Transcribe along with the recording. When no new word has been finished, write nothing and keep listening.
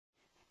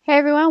Hey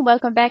everyone,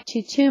 welcome back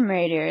to Tomb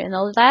Raider. In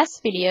the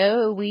last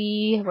video,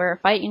 we were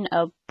fighting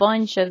a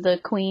bunch of the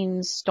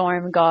Queen's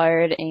Storm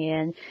Guard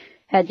and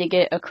had to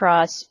get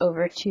across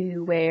over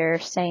to where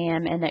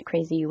Sam and that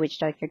crazy witch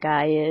doctor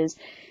guy is.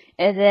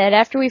 And then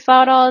after we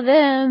fought all of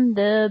them,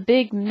 the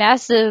big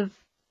massive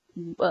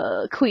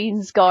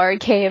Queen's Guard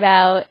came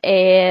out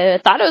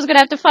and thought I was gonna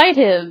have to fight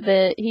him,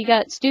 but he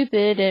got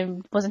stupid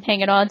and wasn't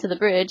hanging on to the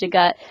bridge and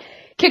got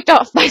kicked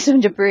off by some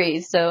debris,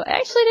 so I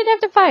actually didn't have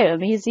to fight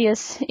him.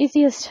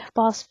 Easiest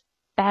boss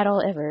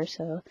battle ever,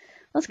 so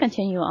let's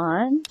continue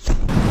on.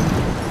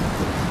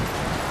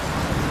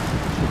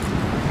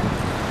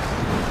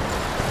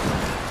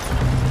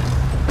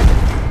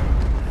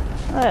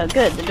 Oh,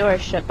 good, the door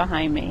is shut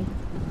behind me.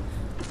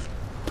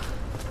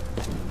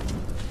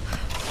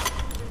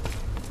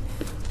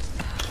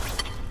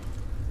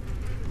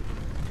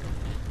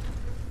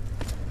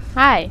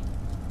 Hi.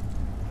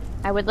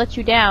 I would let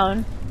you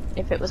down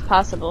if it was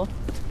possible,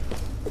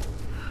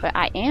 but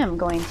I am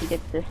going to get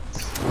this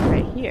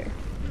right here.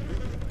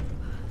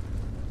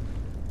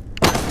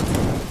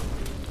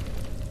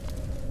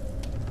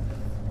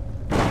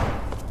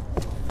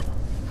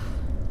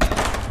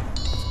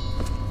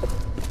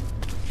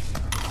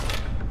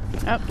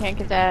 Oh, can't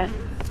get that.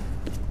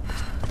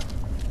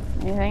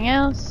 Anything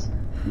else?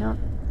 Nope.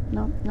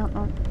 Nope, nope, nope.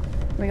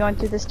 Are we going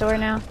through this door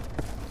now?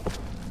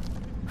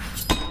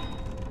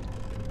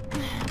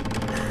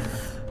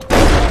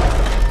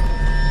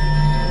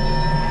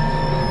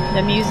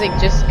 The music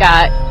just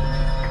got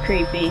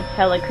creepy,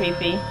 hella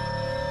creepy.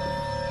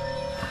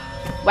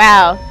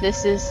 Wow,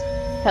 this is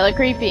hella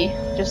creepy,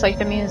 just like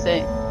the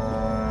music.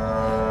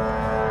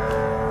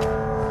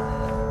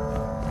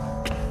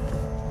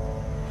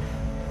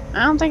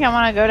 I don't think I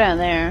want to go down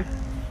there.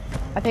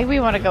 I think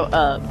we want to go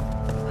up.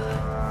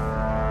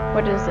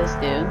 What does this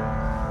do?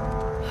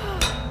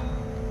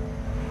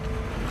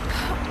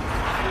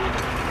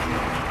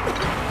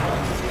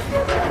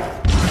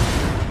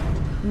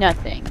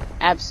 Nothing.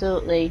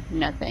 Absolutely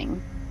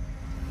nothing.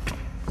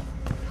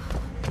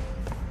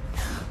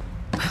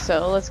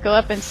 So let's go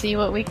up and see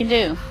what we can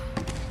do.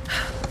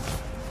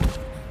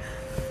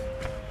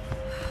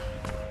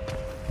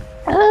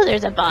 Oh,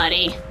 there's a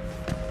body.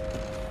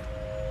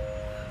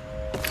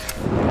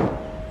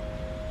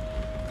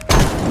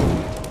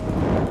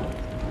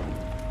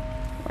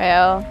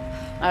 Well,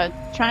 I was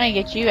trying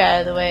to get you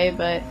out of the way,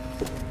 but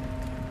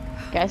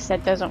guess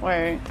that doesn't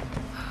work.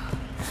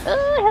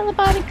 Oh, hella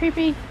body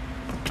creepy.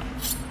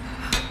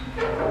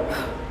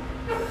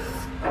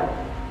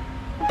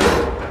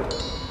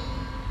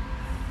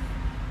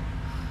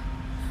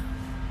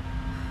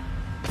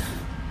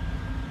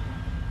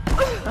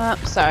 Oh,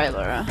 sorry,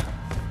 Laura.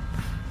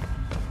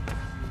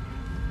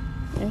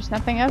 There's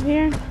nothing up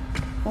here?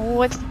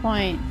 What's the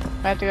point?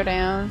 I have to go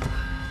down.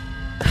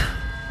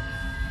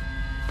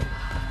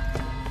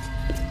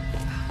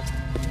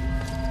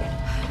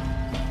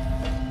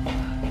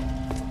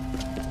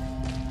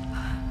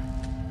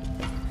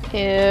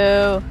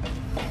 Ew.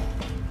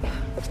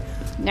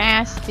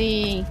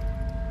 Nasty.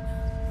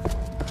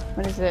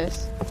 What is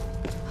this?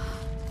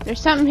 There's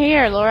something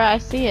here, Laura. I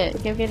see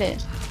it. Go get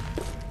it.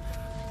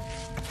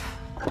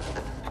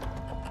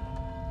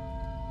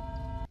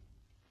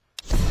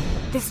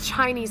 This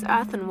Chinese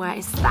earthenware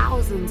is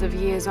thousands of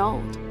years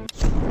old.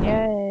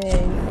 Yay.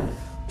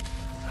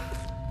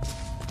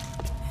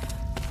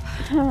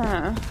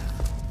 Huh.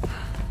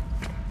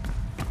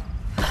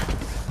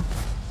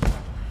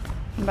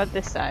 What about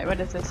this side? What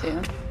does this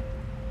do?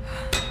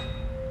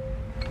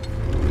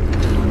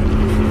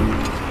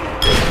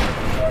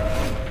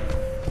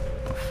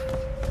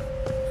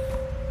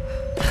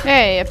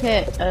 Hey, a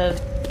pit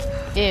of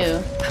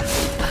ew.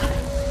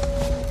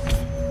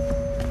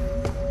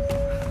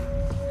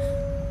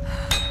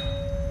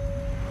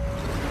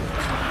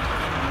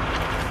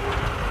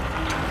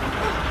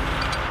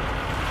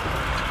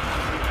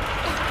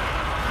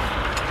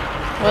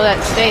 Will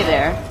that stay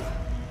there?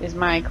 Is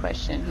my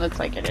question. Looks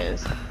like it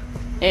is. I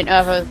didn't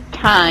know if it was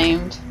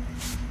timed.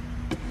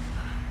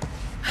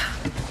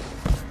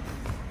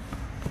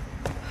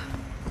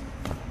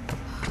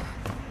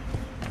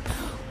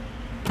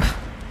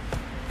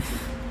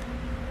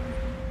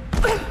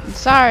 I'm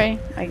sorry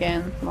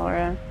again,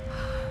 Laura.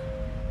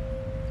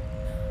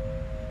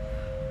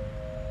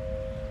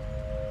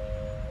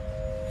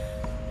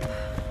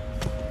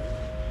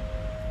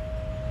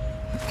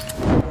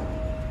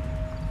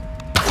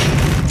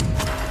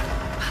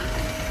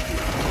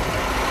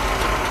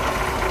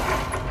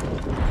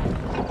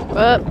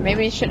 Well,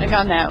 maybe you shouldn't have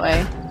gone that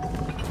way.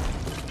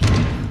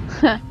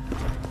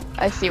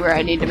 I see where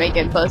I need to make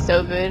it bust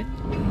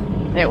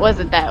open. It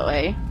wasn't that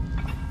way.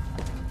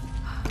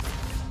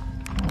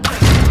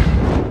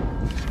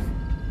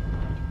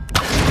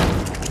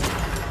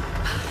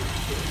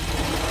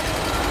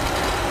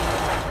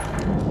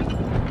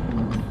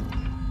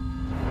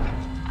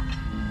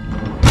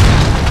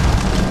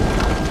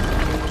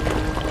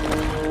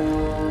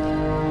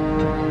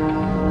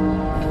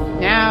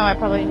 Now I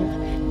probably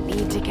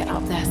Need to get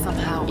up there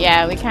somehow. 好。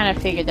 Yeah, we kind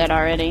of figured that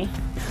already. ， Yeah, we kind of figured that already. ，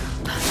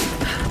 Well,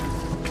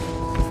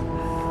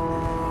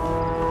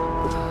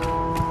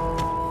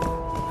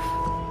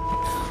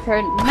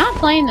 For not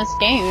playing this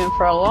game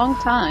for a long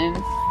time,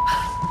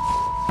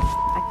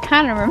 I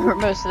kind of remember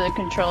most of the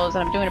controls,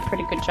 and I'm doing a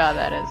pretty good job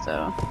at it,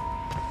 so.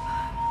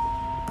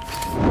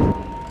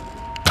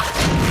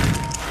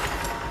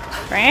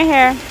 Bring it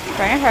here.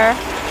 Bring it here.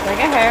 Bring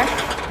it here.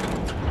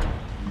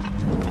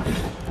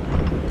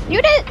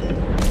 You did!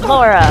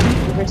 Laura,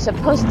 you were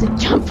supposed to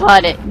jump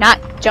on it, not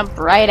jump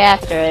right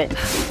after it.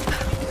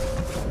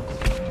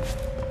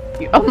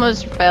 You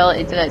almost fell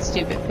into that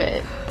stupid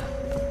pit.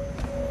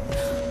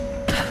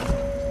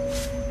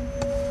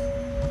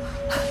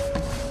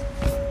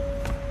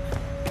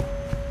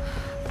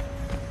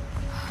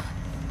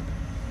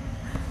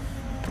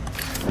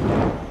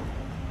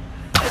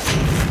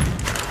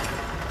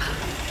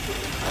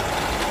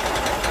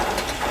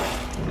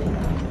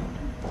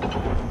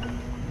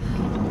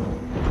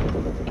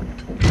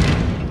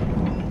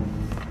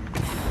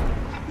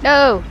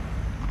 No!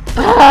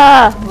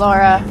 Ah,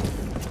 Laura.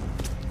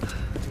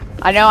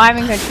 I know I'm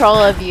in control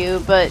of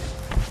you, but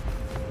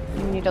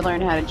you need to learn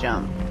how to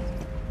jump.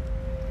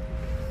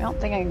 I don't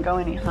think I can go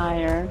any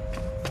higher.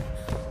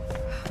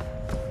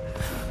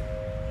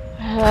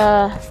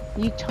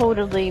 You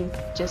totally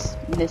just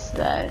missed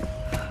that.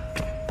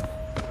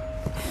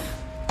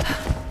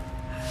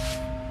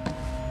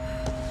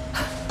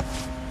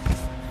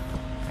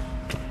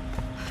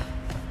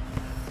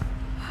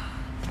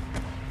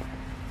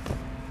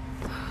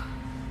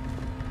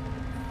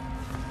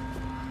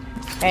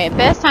 Okay, the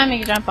best time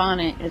to jump on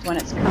it is when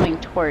it's coming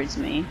towards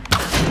me.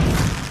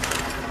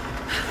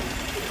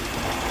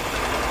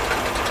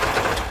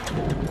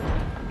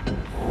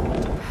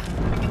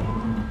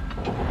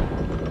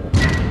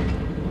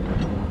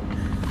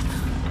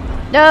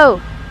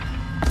 No!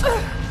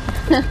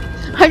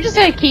 I'm just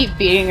gonna keep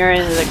beating her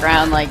into the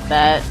ground like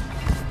that.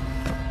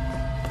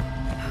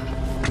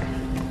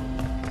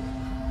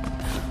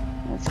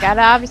 It's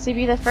gotta obviously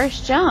be the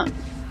first jump.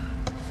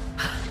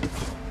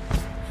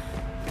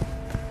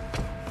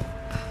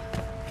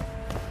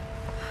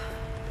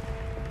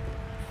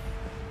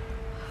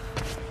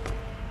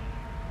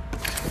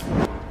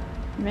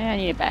 Maybe I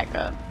need to back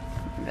up.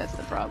 That's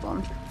the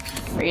problem.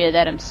 Or either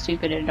that I'm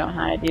stupid and don't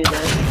know how to do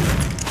this.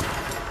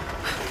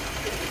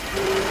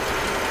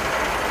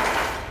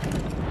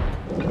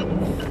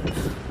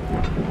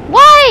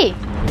 Why?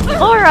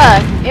 Laura!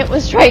 It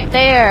was right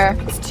there.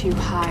 It's too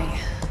high.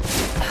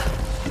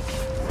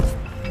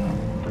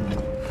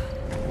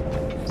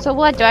 So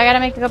what? Do I gotta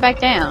make it go back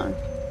down?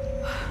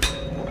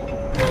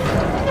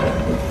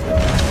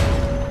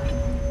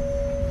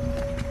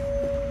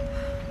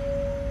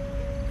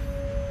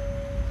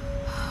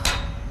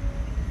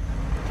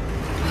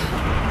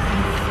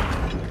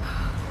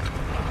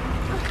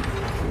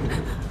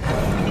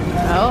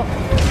 Oh.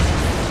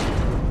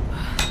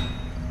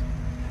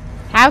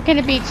 How can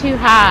it be too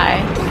high?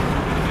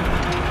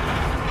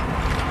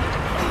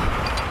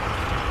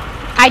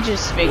 I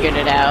just figured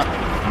it out.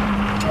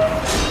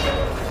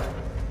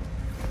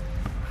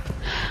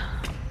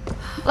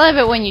 Love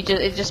it when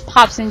it just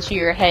pops into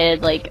your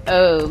head like,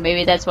 oh,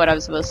 maybe that's what I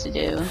was supposed to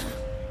do.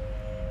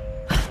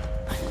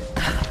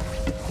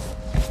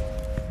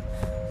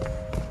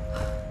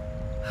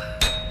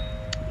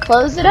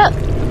 Close it up.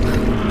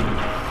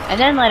 And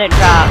then let it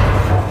drop.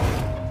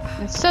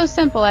 It's so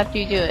simple after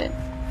you do it.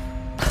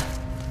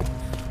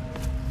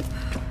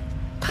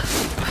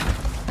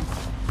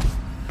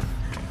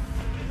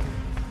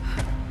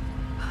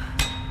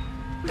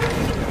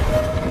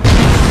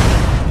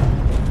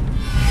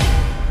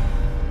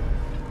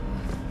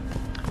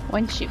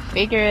 Once you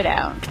figure it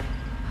out.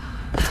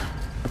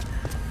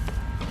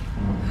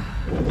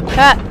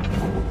 Ah!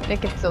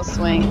 It can still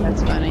swing.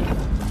 That's funny.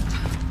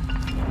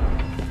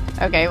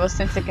 Okay, well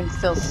since it can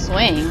still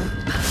swing,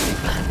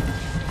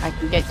 I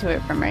can get to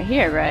it from right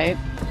here, right?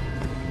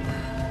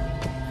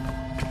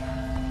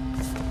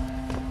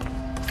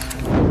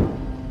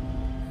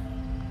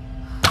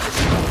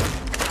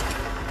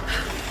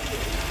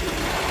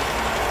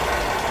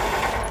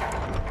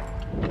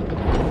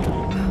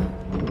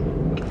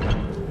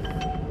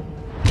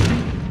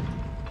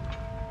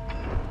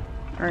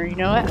 Or you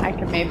know what? I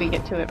can maybe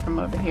get to it from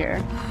over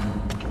here.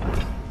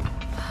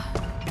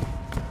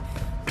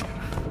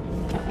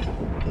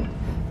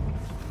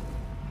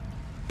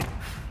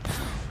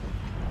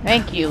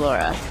 Thank you,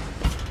 Laura,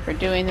 for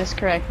doing this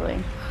correctly.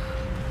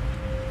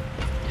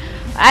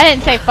 I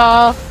didn't say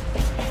fall.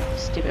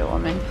 Stupid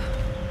woman.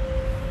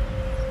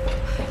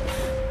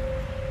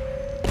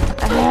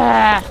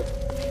 Ah.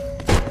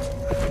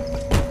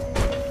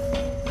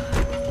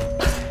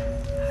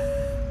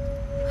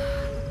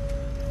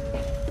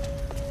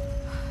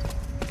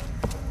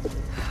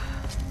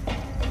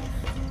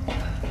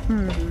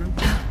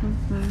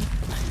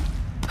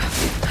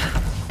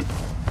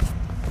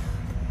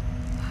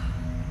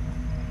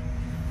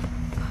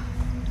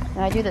 Did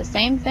I do the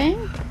same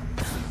thing?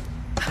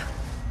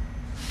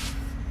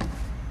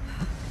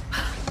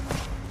 I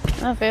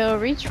don't know if it'll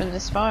reach from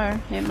this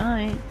far. It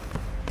might.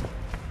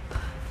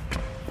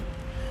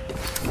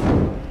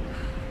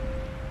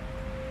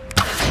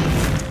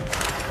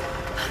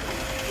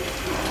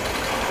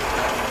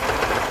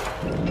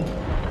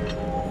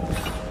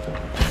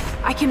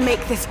 can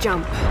make this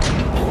jump.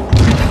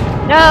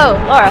 No,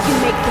 Laura. I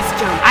can make this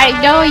jump.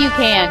 I know you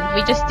can.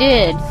 We just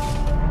did.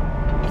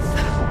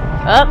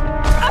 Up.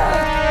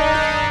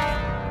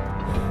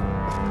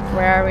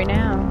 Where are we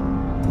now?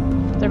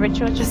 The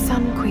ritual? The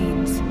Sun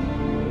Queens.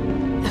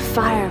 The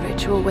fire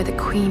ritual where the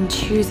queen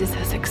chooses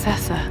her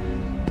successor.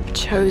 A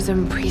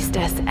chosen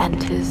priestess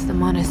enters the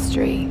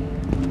monastery.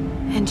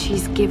 And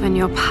she's given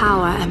your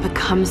power and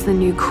becomes the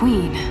new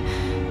queen.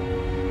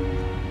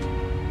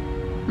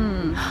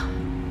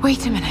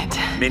 Wait a minute.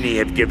 Many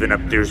have given up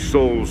their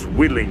souls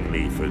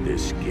willingly for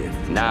this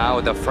gift.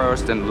 Now the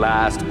first and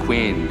last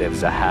queen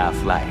lives a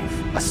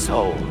half-life, a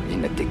soul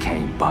in a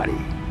decaying body.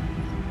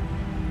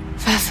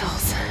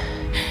 Vessels.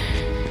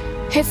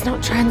 It's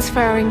not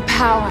transferring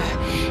power,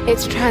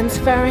 it's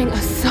transferring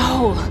a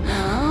soul.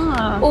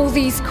 All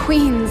these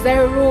queens,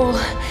 they're all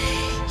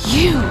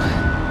you,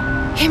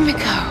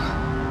 Himiko.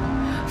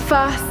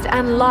 First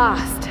and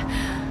last.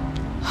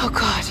 Oh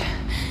God.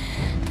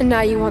 And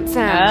now you want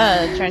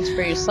Sam.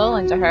 Transfer your soul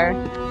into her.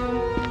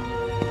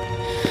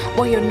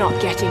 Well, you're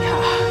not getting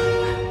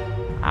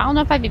her. I don't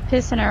know if I'd be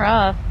pissing her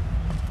off.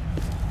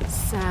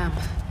 Sam,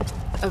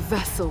 a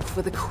vessel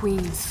for the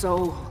queen's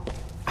soul.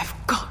 I've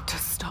got to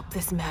stop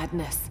this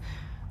madness.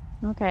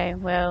 Okay,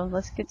 well,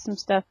 let's get some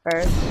stuff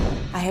first.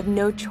 I have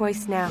no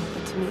choice now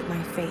but to meet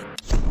my fate.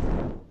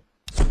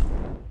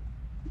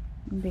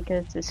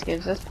 Because this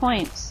gives us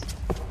points.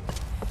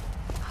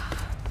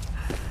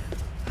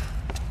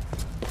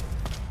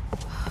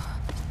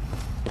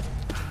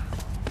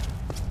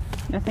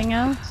 Nothing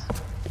else?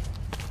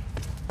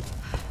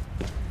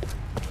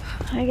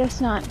 I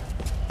guess not.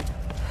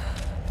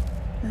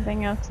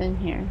 Nothing else in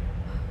here.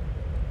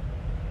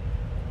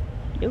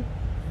 Nope.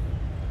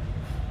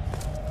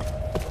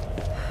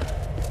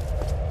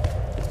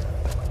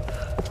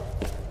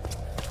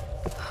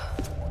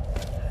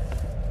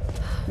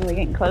 Are we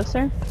getting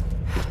closer?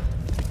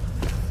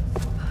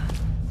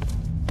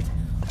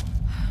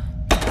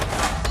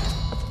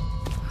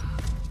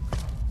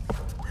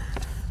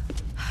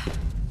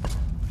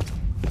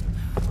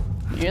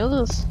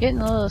 You're getting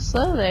a little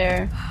slow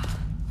there.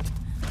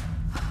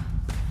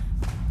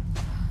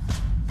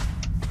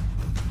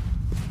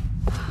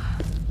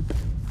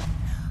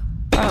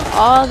 From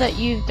all that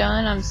you've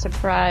done, I'm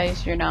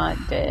surprised you're not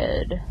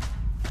dead.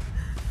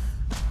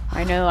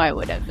 I know I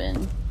would have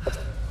been.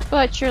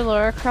 But you're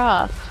Lara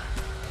Croft.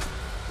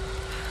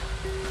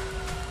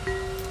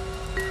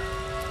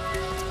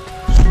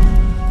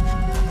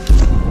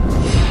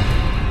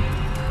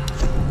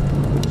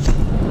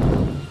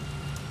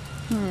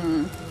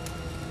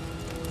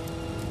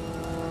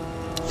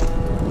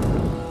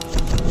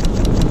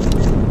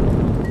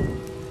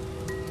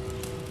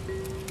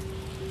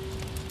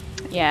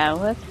 Yeah,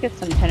 let's get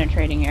some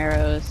penetrating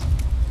arrows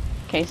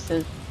in case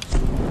the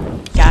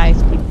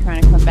guys keep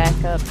trying to come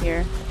back up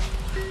here.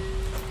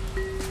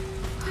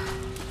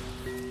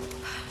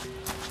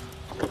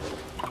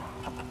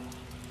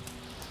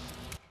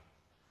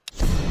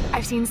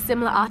 I've seen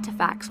similar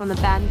artifacts from the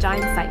Ban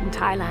Giant site in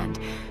Thailand.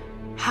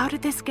 How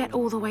did this get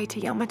all the way to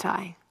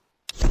Yamatai?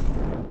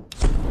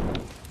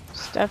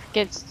 Stuff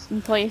gets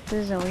in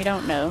places and we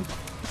don't know.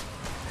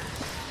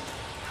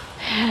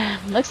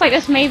 Looks like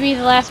this may be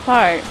the last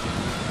part.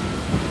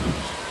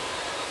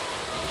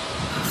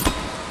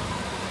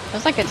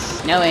 Looks like it's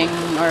snowing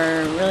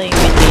or really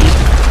windy.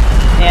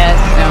 Yeah,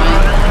 it's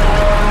snowing.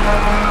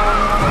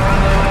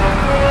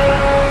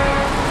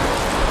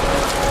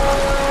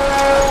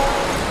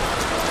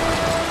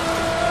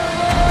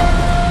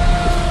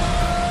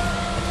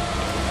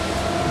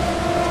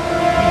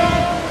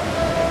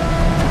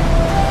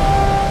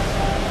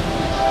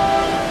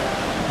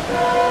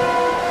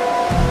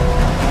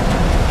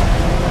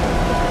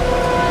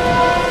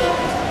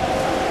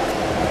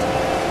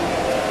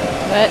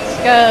 Let's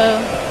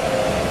go.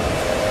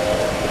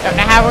 Don't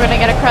know how we're gonna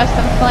get across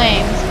some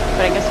flames,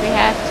 but I guess we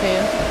have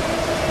to.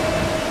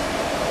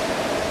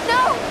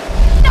 No!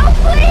 No,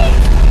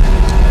 please!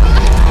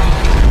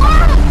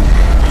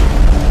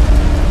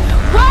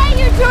 Why are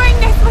you doing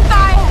this,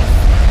 Matthias?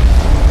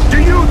 Do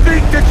you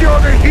think that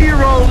you're the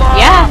hero, Lara?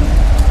 Yeah.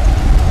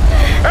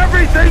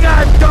 Everything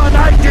I've done,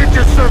 I did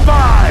to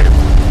survive.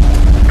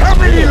 How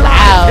many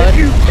lives have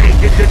you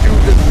taken to do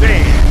the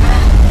same?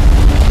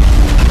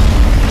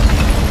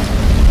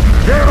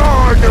 There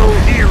are no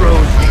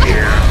heroes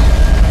here.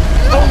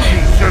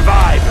 Only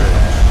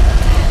survivors.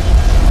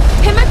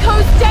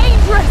 Himiko's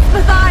dangerous,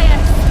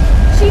 Matthias!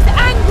 She's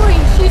angry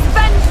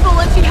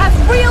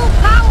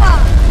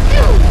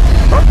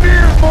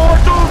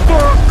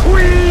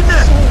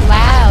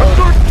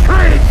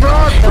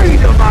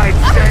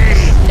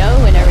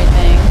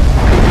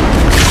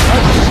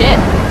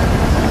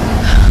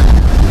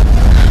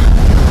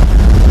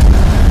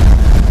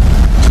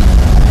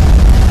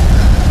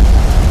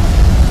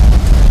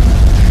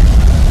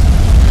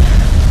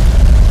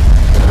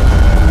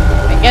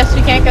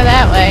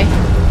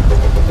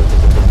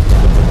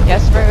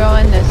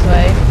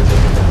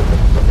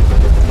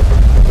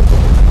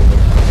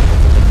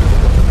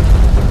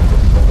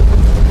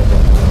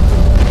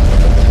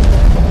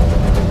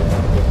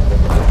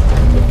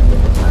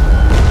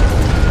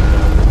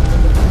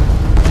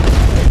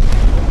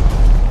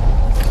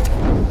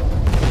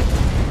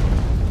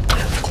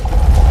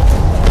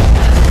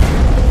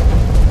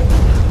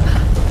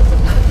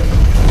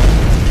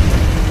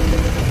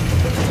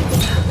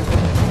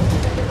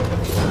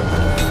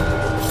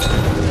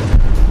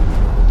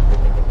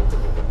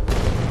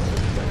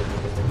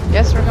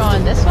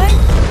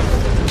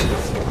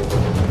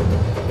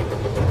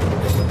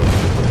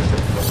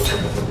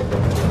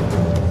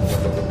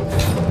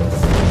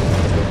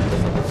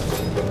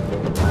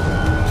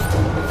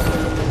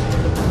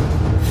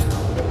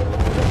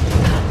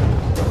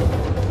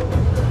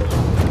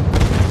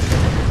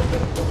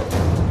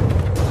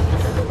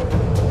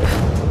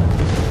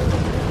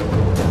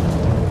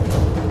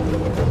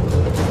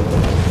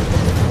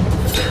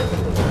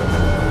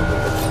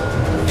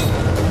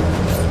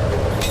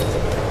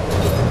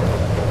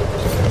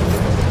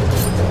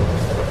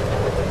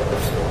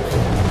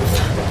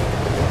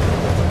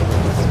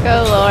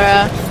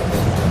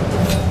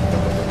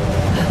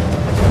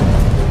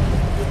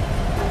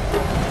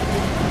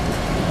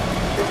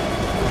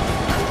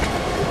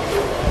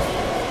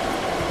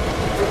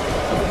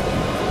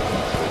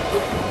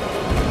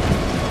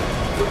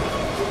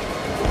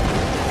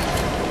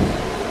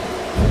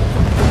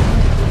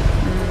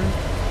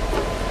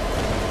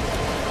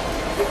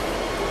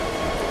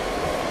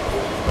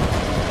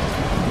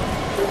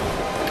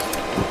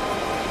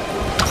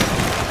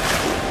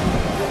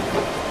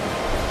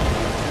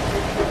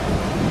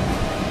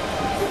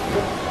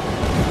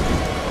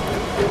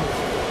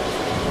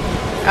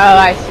Oh,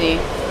 I see.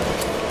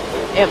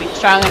 It'll be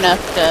strong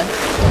enough to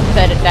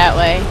set it that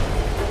way.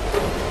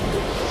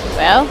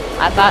 Well,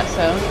 I thought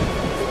so.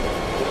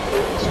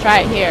 Let's try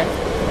it here.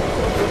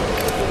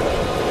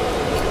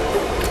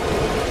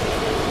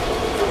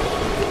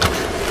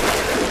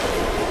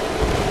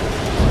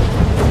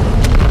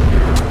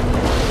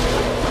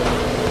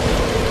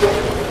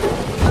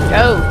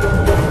 Go!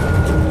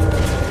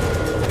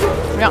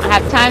 We don't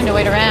have time to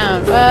wait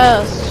around.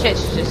 Whoa,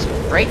 shit's just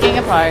breaking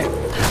apart.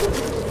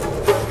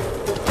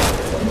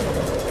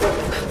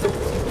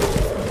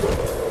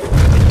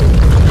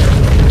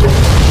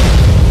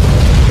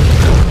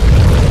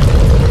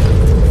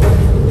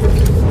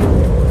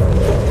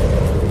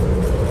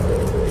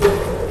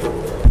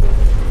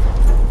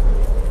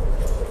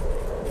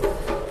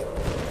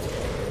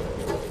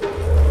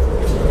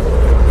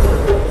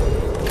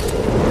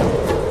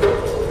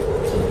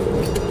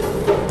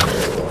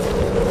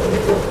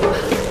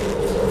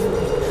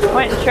 I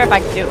wasn't sure if I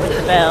could do it with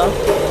the bell.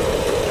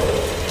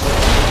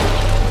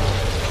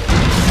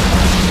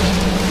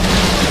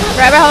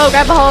 Grab a hold,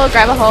 grab a hold,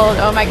 grab a hold.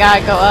 Oh my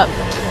god, go up.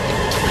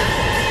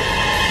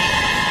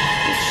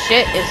 This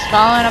shit is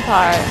falling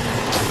apart.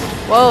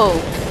 Whoa.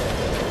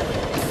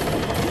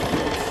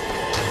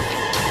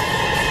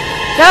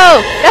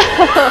 Go!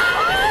 Go!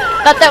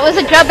 Thought that was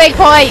a jumping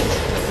point!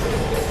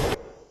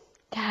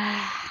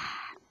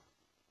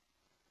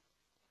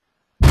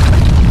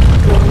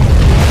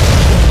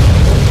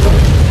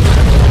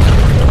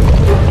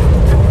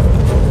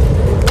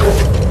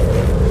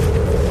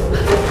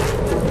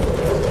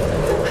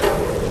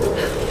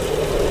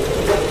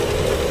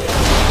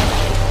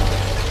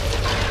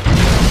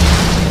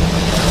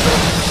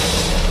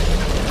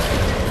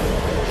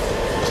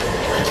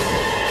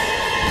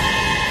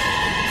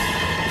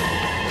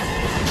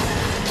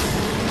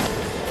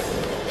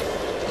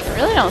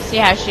 I really don't see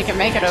how she can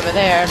make it over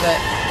there, but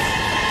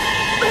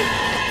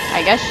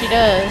I guess she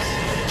does.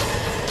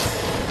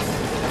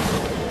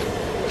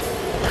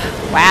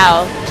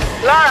 Wow.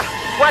 Lara,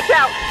 watch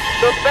out!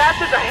 Those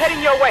bastards are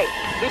heading your way.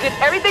 We did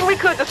everything we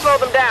could to slow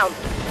them down.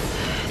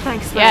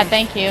 Thanks, Yeah, Ray.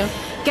 thank you.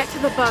 Get to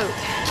the boat.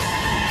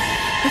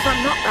 If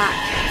I'm not back.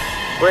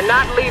 We're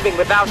not leaving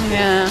without you.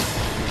 Yeah.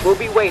 We'll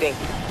be waiting.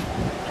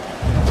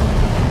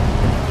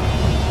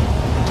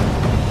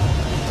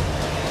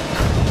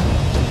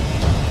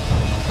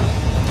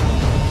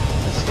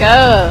 Let's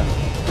go.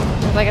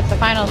 Looks like it's the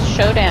final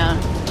showdown.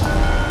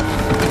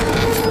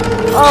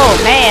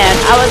 Oh man,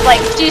 I was like,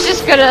 she's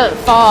just gonna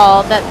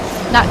fall.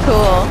 That's not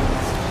cool.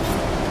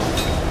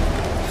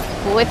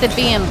 With it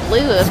being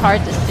blue, it's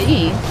hard to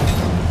see.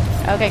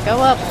 Okay, go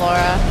up,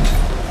 Laura.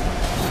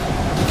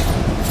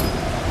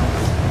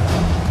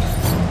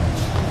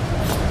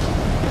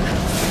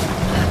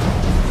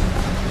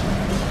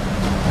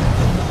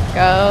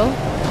 Go,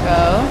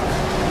 go.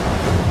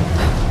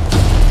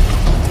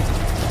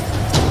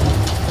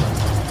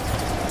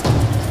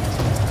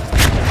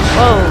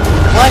 Whoa,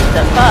 what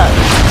the fuck?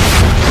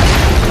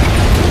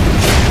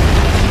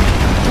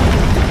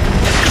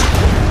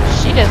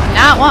 She does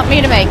not want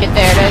me to make it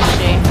there, does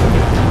she?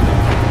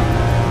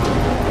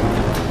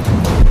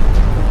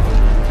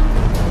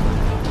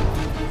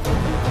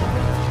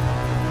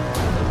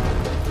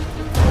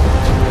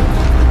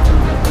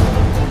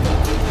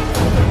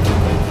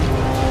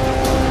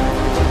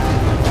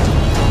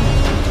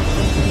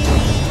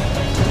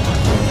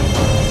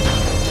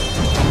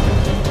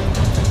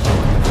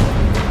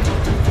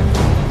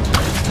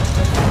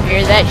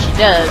 Or that she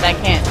does, I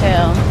can't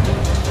tell.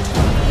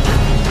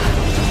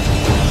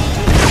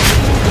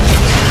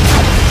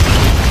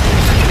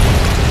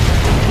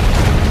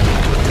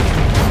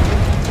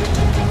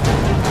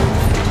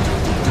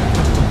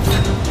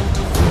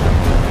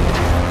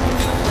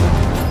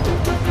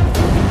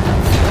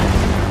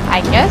 I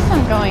guess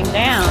I'm going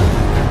down.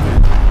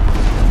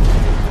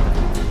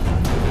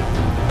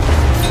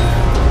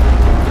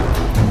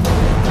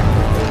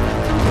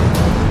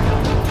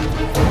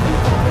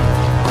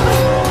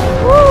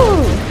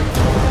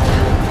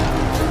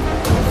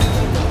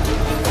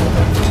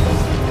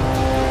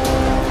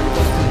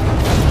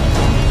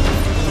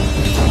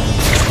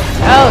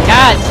 Oh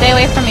god, stay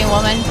away from me,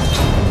 woman.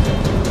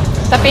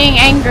 Stop being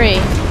angry.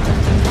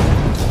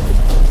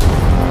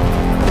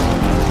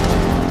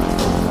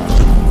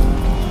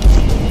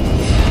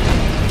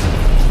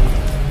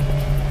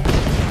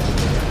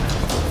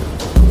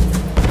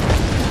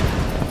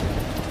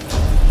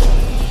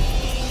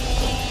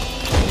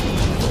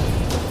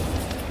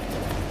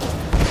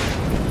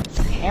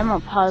 Okay, I'm gonna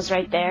pause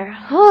right there.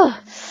 Whew.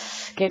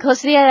 Get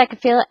close to the edge, I can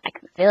feel it. I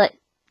can feel it.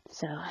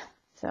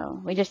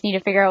 So we just need to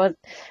figure out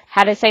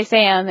how to say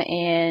Sam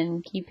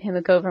and keep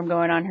Himiko from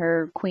going on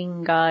her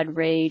Queen God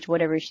rage,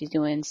 whatever she's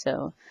doing.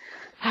 So,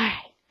 alright.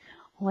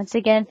 Once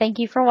again, thank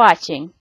you for watching.